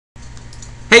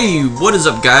Hey, what is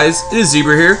up guys? It is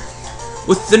Zebra here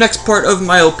with the next part of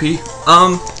my LP.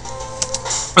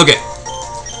 Okay.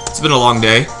 It's been a long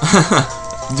day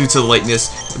due to the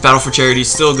lateness. The Battle for Charity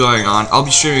is still going on. I'll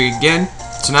be streaming again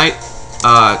tonight,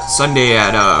 Sunday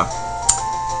at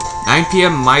 9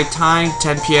 p.m. my time,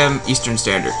 10 p.m. Eastern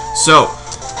Standard. So,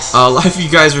 a lot of you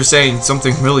guys were saying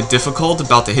something really difficult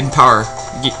about the hidden power,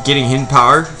 getting hidden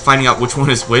power, finding out which one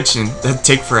is which, and that'd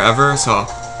take forever, so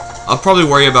I'll probably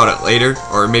worry about it later,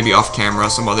 or maybe off camera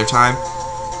some other time.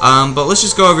 But let's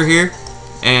just go over here,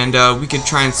 and we can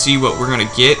try and see what we're gonna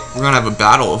get. We're gonna have a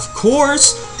battle, of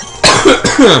course.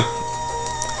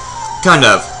 Kind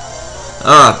of.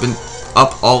 I've been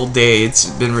up all day. It's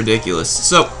been ridiculous.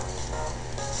 So,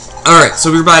 alright,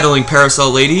 so we're battling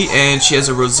Parasol Lady, and she has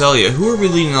a Roselia. Who are we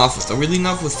leading off with? Are we leading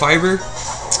off with Fiber?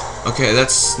 Okay,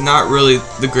 that's not really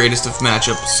the greatest of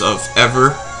matchups of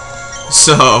ever.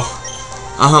 So,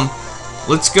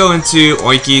 let's go into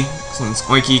Oinky, since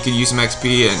Oinky could use some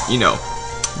XP and, you know,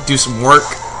 do some work.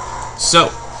 So,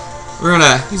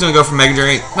 he's gonna go for Mega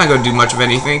Drain. Not gonna do much of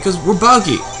anything, because we're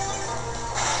bulky.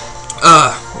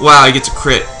 Wow, he gets a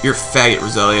crit. You're a faggot,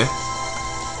 Roselia.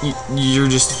 You're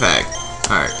just a fag.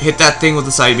 Alright, hit that thing with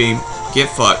the side beam. Get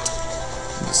fucked.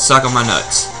 Suck on my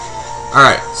nuts.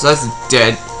 Alright, so that's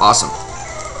dead. Awesome.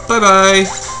 Bye-bye.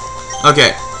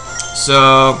 Okay,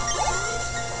 so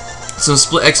some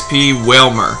split XP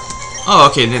Whalmer. Oh,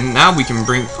 okay, then now we can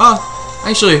bring... Oh,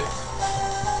 actually,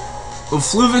 will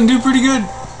Fluven do pretty good?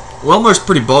 Whalmer's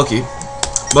pretty bulky,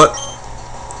 but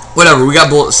whatever, we got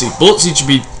Bullet Seed. Bullet Seed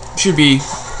should be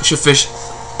sufficient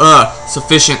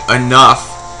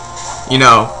enough, you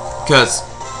know, because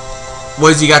what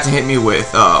has he got to hit me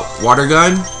with? Water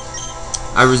Gun?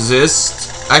 I resist.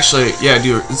 Actually, yeah,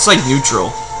 dude, it's like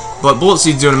neutral, but Bullet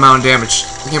Seed's doing an amount of damage.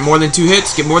 Get more than 2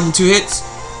 hits, get more than 2 hits.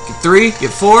 Get 3,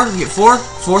 get 4, get 4,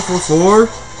 4, 4, 4.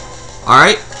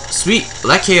 Alright, sweet. Will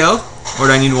that KO? Or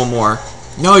do I need one more?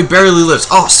 No, he barely lives.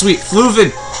 Oh, sweet.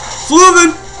 Fluven!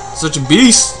 Fluven! Such a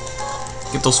beast.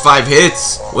 Get those 5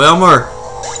 hits. Whalmer,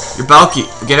 you're bulky.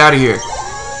 Get out of here.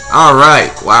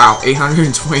 Alright. Wow,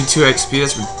 822 XP.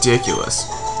 That's ridiculous.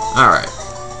 Alright.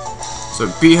 So,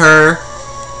 beat her.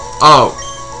 Oh.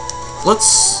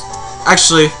 Let's...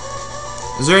 Actually,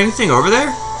 is there anything over there?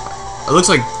 It looks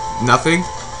like nothing.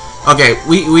 Okay,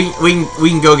 we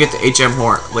can go get the HM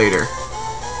Horn later.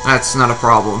 That's not a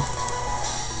problem.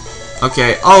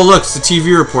 Okay. Oh, look, it's the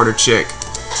TV reporter chick.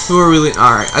 Who are we leading?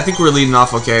 Alright, I think we're leading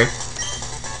off okay.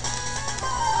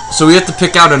 So we have to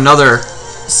pick out another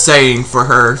saying for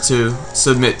her to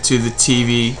submit to the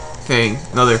TV thing.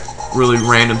 Another really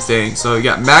random thing. So we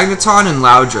got Magneton and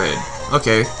Loudred.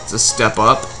 Okay, it's a step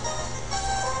up.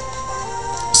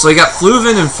 So we got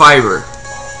Fluven and Fiber.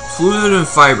 Fluven and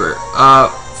Fiber.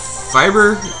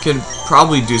 Fiber can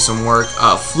probably do some work.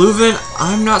 Fluven,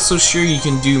 I'm not so sure you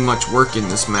can do much work in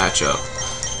this matchup.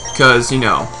 Because, you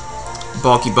know,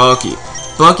 bulky.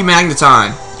 Bulky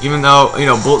Magneton. Even though, you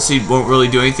know, Bullet Seed won't really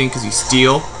do anything because he's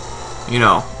Steel. You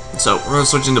know, so we're going to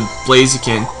switch into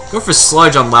Blaziken. Go for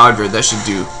Sludge on Loudred. That should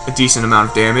do a decent amount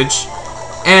of damage.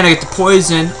 And I get the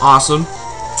Poison. Awesome.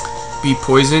 Be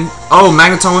Poison. Oh,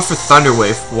 Magneton went for Thunder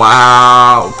Wave.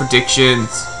 Wow.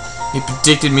 Predictions. He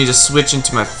predicted me to switch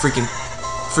into my freaking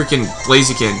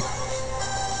Blaziken.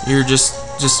 You're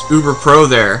just uber pro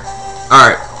there.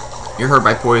 Alright. You're hurt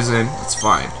by poison. It's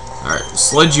fine. Alright.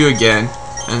 Sludge you again.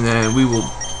 And then we will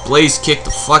Blaze Kick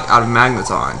the fuck out of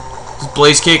Magneton. This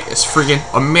Blaze Kick is freaking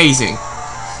amazing.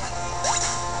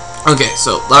 Okay,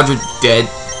 so Loudred dead.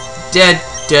 Dead.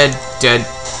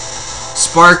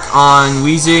 Spark on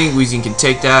Weezing. Weezing can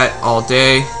take that all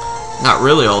day. Not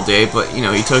really all day, but you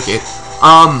know, he took it.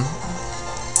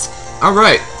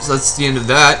 Alright, so that's the end of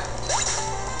that.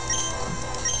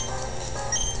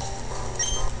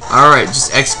 Alright,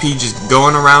 just XP just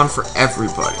going around for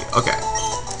everybody. Okay.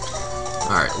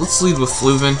 Alright, let's lead with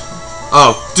Fluven.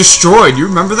 Oh, destroyed! You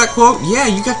remember that quote? Yeah,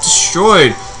 you got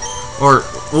destroyed. Or,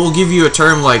 we'll give you a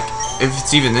term like, if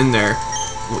it's even in there,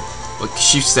 like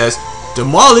Chief says,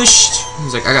 demolished!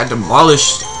 He's like, I got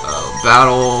demolished.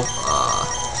 Battle.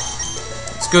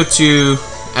 Let's go to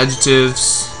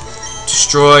adjectives.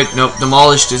 Destroyed. Nope,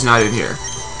 demolished is not in here.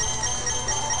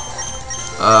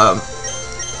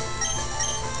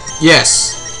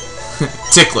 Yes.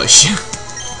 Ticklish.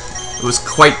 It was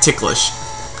quite ticklish.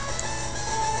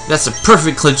 That's a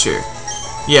perfect clincher.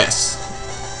 Yes.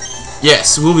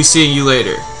 Yes, we'll be seeing you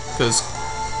later. Because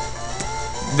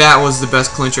that was the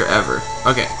best clincher ever.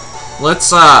 Okay.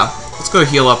 Let's go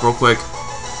heal up real quick.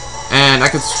 And I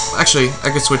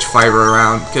could switch Fiber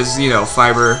around. Because, you know,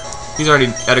 Fiber, he's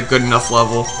already at a good enough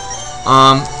level.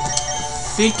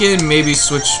 Thinking maybe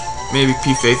switch maybe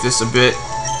P-Faith this a bit.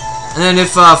 And then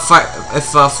if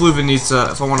Fluven needs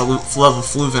if I want to level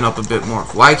Fluven up a bit more.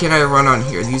 Why can't I run on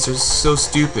here? These are so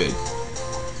stupid.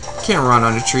 Can't run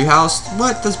on a treehouse.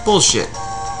 What? That's bullshit.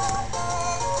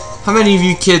 How many of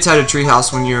you kids had a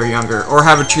treehouse when you were younger, or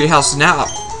have a treehouse now?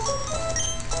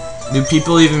 Do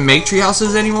people even make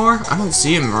treehouses anymore? I don't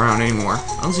see them around anymore.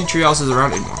 I don't see treehouses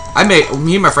around anymore.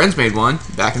 Me and my friends made one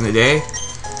back in the day.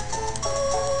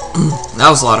 That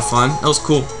was a lot of fun. That was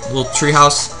cool. A little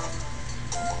treehouse.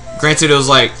 Granted, it was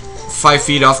like 5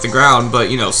 feet off the ground, but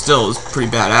you know, still, it was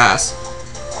pretty badass.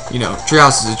 You know,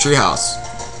 treehouse is a treehouse,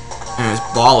 and it's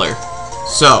baller.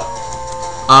 So,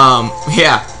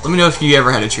 yeah. Let me know if you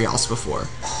ever had a treehouse before.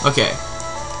 Okay.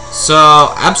 So,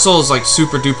 Absol is like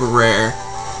super duper rare.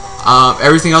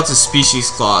 Everything else is species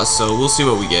clause, so we'll see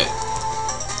what we get.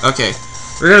 Okay.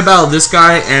 We're gonna battle this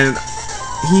guy, and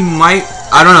he might,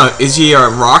 I don't know, is he a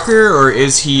rocker or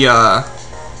is he a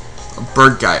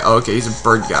bird guy? Oh, okay, he's a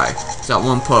bird guy. He's got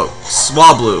one poke.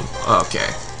 Swablu. Okay.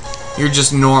 You're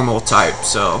just normal type,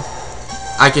 so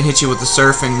I can hit you with the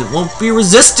surf and it won't be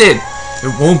resisted.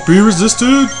 It won't be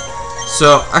resisted.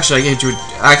 So actually,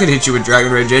 I can hit you with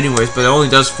Dragon Rage anyways, but it only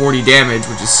does 40 damage,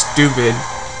 which is stupid.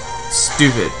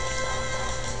 Stupid.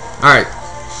 All right.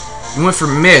 You went for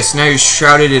Mist. Now you're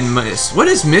shrouded in Mist. What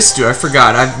does Mist do? I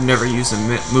forgot. I've never used a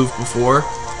move before.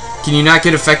 Can you not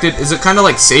get affected? Is it kind of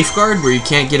like Safeguard, where you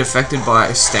can't get affected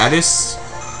by status?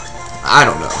 I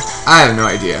don't know. I have no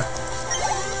idea.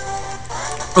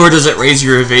 Or does it raise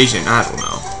your evasion? I don't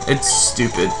know. It's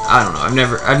stupid. I don't know.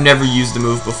 I've never used the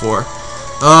move before.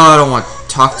 Oh, I don't want to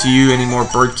talk to you anymore,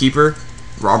 Bird Keeper.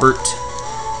 Robert.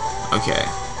 Okay.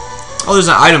 Oh, there's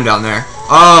an item down there.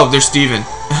 Oh, there's Steven.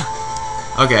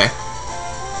 Okay.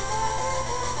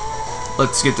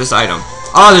 Let's get this item.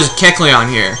 Oh, there's Kecleon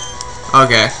here.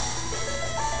 Okay.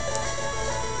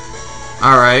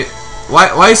 Alright.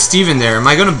 Why is Steven there? Am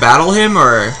I gonna battle him,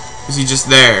 or is he just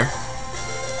there?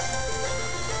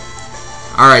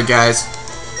 Alright, guys.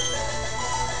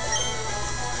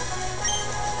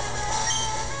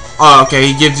 Oh, okay,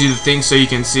 he gives you the thing so you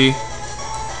can see.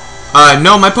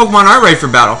 No, my Pokemon aren't ready for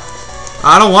battle.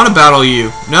 I don't want to battle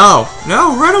you. No,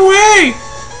 no, run away!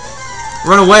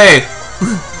 Run away!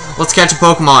 Let's catch a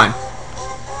Pokemon.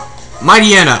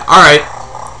 Mightyena. Alright.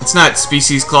 It's not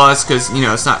species clause because, you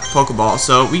know, it's not Pokeball,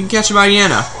 so we can catch a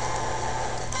Mightyena.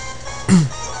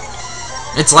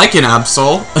 It's like an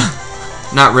Absol.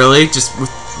 Not really, just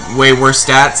with way worse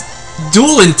stats.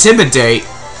 Dual Intimidate.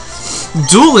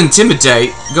 Dual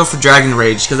Intimidate. Go for Dragon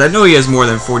Rage because I know he has more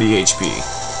than 40 HP.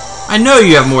 I know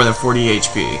you have more than 40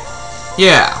 HP.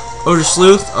 Yeah. Odor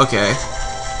Sleuth? Okay.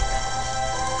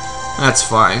 That's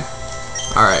fine.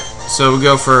 Alright. So we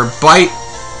go for Bite.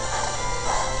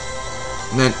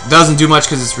 And then doesn't do much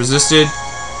because it's resisted.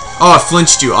 Oh, it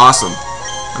flinched you. Awesome.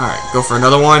 Alright. Go for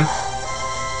another one.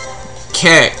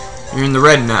 Okay. You're in the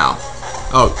red now.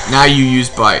 Oh, now you use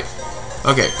Bite.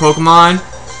 Okay. Pokemon.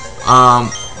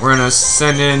 We're gonna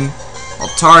send in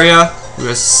Altaria. We're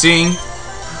gonna sing.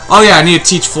 Oh yeah, I need to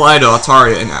teach Fly to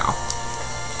Altaria now.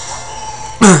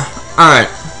 Alright.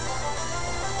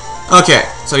 Okay,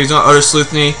 so he's gonna Odor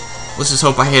Sleuth me. Let's just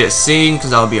hope I hit a Sing, because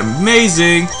that would be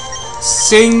amazing.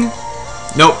 Sing.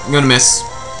 Nope, I'm gonna miss.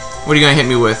 What are you gonna hit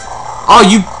me with? Oh,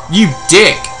 you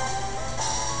dick.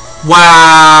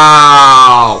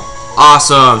 Wow.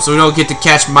 Awesome. So we don't get to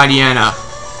catch Mightyena.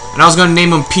 And I was gonna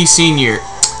name him P Senior.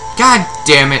 God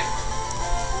damn it.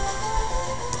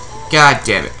 God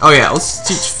damn it. Oh yeah, let's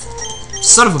teach.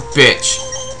 Son of a bitch.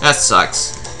 That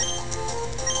sucks.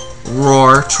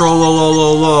 Roar.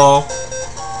 Trollolololo.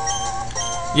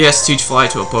 Yes, teach Fly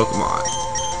to a Pokemon.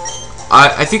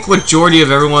 I think majority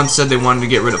of everyone said they wanted to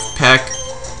get rid of Peck.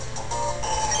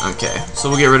 Okay, so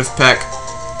we'll get rid of Peck.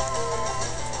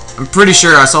 I'm pretty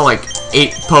sure I saw like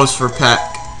 8 posts for Peck.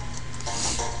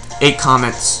 8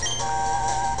 comments.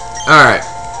 Alright.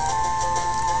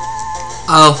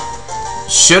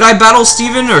 Should I battle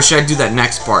Steven or should I do that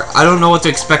next part? I don't know what to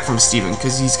expect from Steven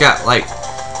because he's got like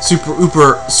super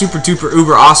duper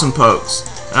uber awesome pokes.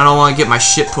 And I don't want to get my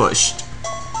shit pushed.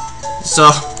 So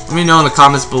let me know in the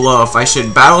comments below if I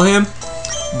should battle him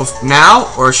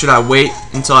now or should I wait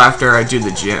until after I do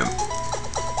the gym.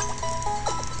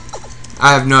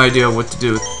 I have no idea what to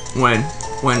do when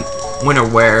or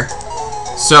where.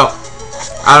 So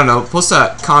I don't know. Post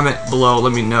a comment below.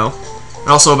 Let me know. And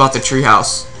also about the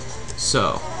treehouse.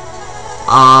 So,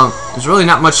 there's really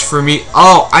not much for me.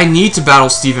 Oh, I need to battle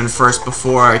Steven first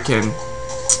before I can.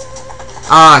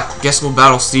 Guess we'll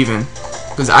battle Steven.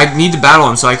 Because I need to battle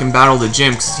him so I can battle the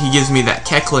gym. Because he gives me that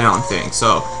Kecleon thing.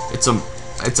 So, it's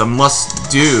a must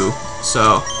do.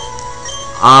 So,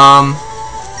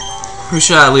 Who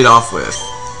should I lead off with?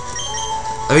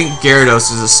 I think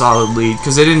Gyarados is a solid lead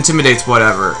because it intimidates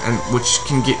whatever, and which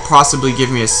can possibly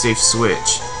give me a safe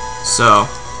switch. So,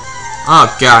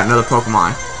 oh god, another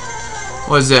Pokemon.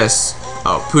 What is this?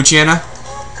 Oh, Poochyena?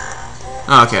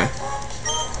 Oh, okay.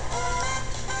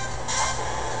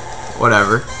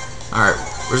 Whatever. Alright,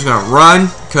 we're just gonna run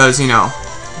because, you know,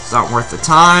 it's not worth the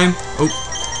time. Oh.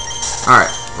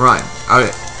 Alright, run.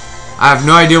 Okay. I have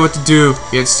no idea what to do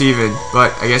against Steven,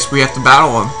 but I guess we have to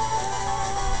battle him.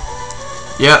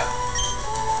 Yep.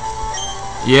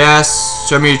 Yes.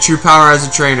 Show me your true power as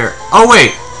a trainer. Oh,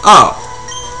 wait. Oh.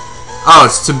 Oh,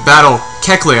 it's to battle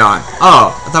Kecleon.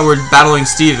 Oh, I thought we were battling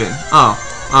Steven. Oh.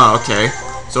 Oh, okay.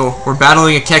 So, we're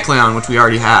battling a Kecleon, which we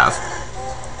already have.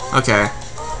 Okay.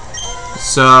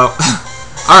 So,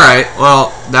 alright.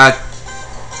 Well, that...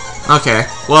 Okay.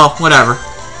 Well, whatever.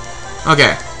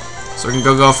 Okay. So we can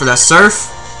go for that Surf.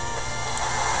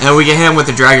 And we get hit him with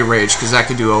the Dragon Rage, because that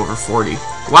could do over 40.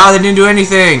 Wow, they didn't do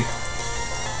anything!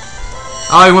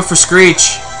 Oh, he went for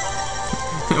Screech.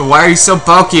 Why are you so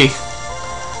bulky?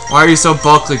 Why are you so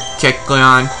bulky,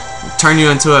 Kecleon? Turn you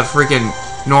into a freaking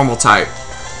normal type.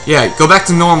 Yeah, go back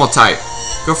to normal type.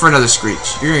 Go for another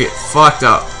Screech. You're gonna get fucked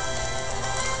up.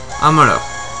 I'm gonna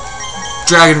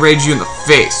Dragon Rage you in the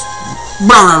face.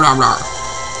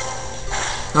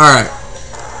 Alright.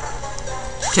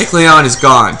 Kecleon is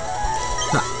gone.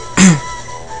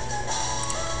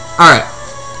 Alright.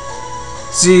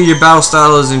 See, your battle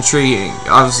style is intriguing.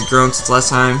 Obviously grown since last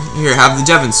time. Here, have the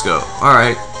Devinscope.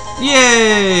 Alright.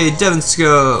 Yay!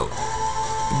 Devinscope.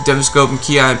 Devinscope and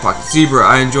Ki and PocketZebra.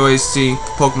 I enjoy seeing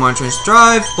Pokemon trainers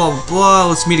thrive. Blah, blah, blah.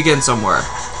 Let's meet again somewhere.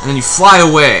 And then you fly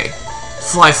away.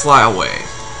 Fly away.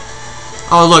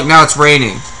 Oh, look, now it's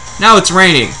raining. Now it's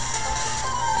raining.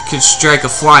 You could strike a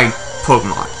flying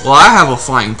Pokemon. Well, I have a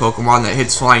flying Pokemon that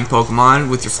hits flying Pokemon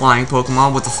with your flying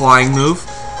Pokemon with the flying move.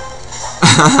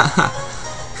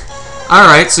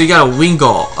 Alright, so you got a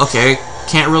Wingull. Okay,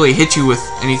 can't really hit you with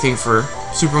anything for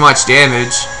super much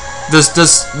damage. Does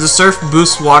the Surf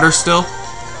boost water still?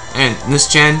 And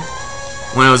this gen,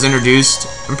 when it was introduced,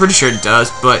 I'm pretty sure it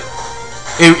does, but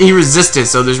he resisted,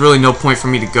 so there's really no point for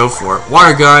me to go for it.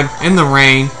 Water Gun, in the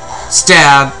rain,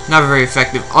 stab, not very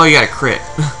effective. Oh, you got a crit.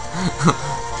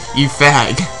 You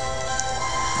fag.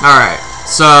 Alright,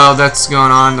 so that's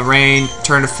going on. The rain,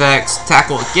 turn effects,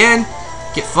 tackle again,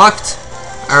 get fucked.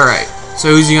 Alright, so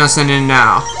who's he gonna send in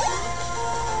now?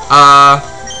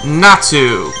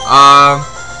 Natu.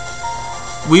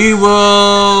 We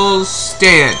will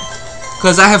stand.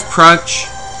 Because I have Crunch.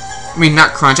 I mean,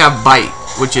 not Crunch, I have Bite,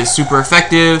 which is super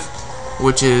effective,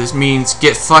 which means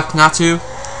get fucked Natu,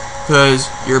 because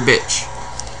you're a bitch.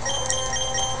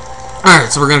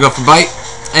 Alright, so we're gonna go for Bite,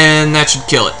 and that should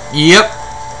kill it. Yep.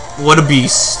 What a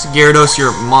beast. Gyarados, you're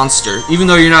a monster. Even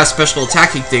though you're not a special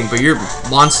attacking thing, but you're a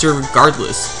monster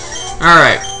regardless.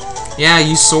 Alright. Yeah,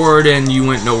 you soared and you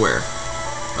went nowhere.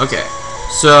 Okay.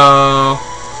 So...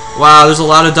 wow, there's a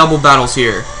lot of double battles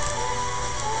here.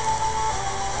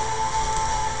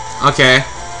 Okay.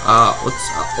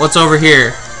 What's over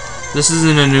here? This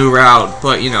isn't a new route,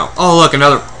 but you know. Oh, look,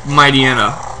 another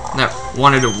Mightyena that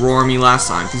wanted to roar me last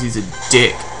time because he's a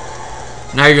dick.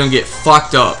 Now you're gonna get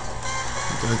fucked up.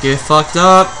 You're gonna get fucked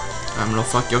up. I'm gonna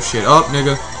fuck your shit up,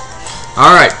 nigga.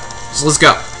 Alright, so let's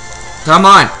go. Come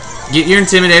on. Get your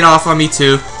Intimidate off on me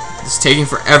too. It's taking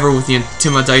forever with the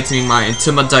intimidating my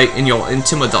Intimidate and your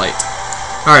Intimidate.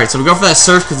 Alright, so we go for that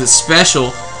Surf because it's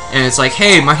special. And it's like,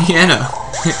 hey, Mightyena,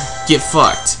 get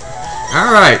fucked.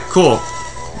 Alright, cool.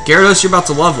 Gyarados, you're about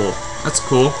to level. That's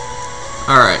cool.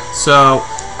 Alright, so...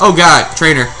 oh god,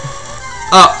 trainer.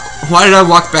 Why did I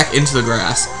walk back into the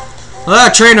grass?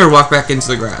 Trainer walked back into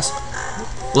the grass.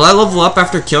 Will I level up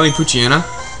after killing Poochyena?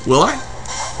 Will I?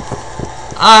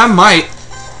 I might.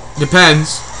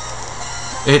 Depends.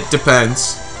 It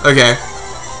depends. Okay.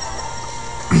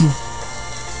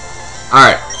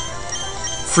 Alright.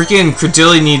 Freaking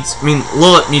Credilli needs... I mean,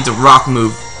 Lilith needs a rock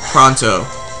move pronto.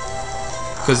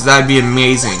 Because that'd be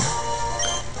amazing.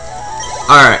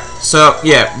 Alright. So,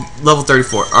 yeah. Level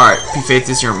 34. Alright.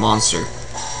 P-Faithus, you're a monster.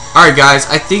 Alright, guys.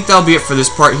 I think that'll be it for this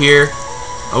part here.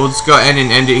 We'll just go ahead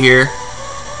and end it here.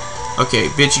 Okay,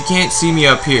 bitch, you can't see me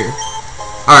up here.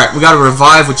 Alright, we got a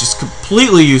Revive, which is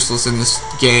completely useless in this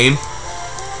game.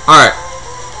 Alright.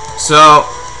 So,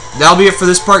 that'll be it for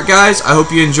this part, guys. I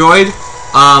hope you enjoyed.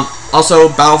 Also,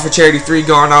 Battle for Charity 3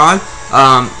 going on.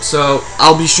 So,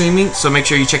 I'll be streaming, so make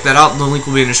sure you check that out. The link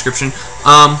will be in the description.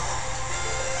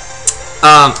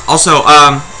 Also,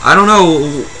 I don't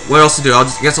know what else to do. I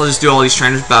guess I'll just do all these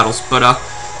trainers battles. But,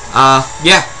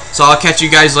 yeah. So, I'll catch you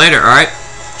guys later, alright?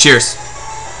 Cheers.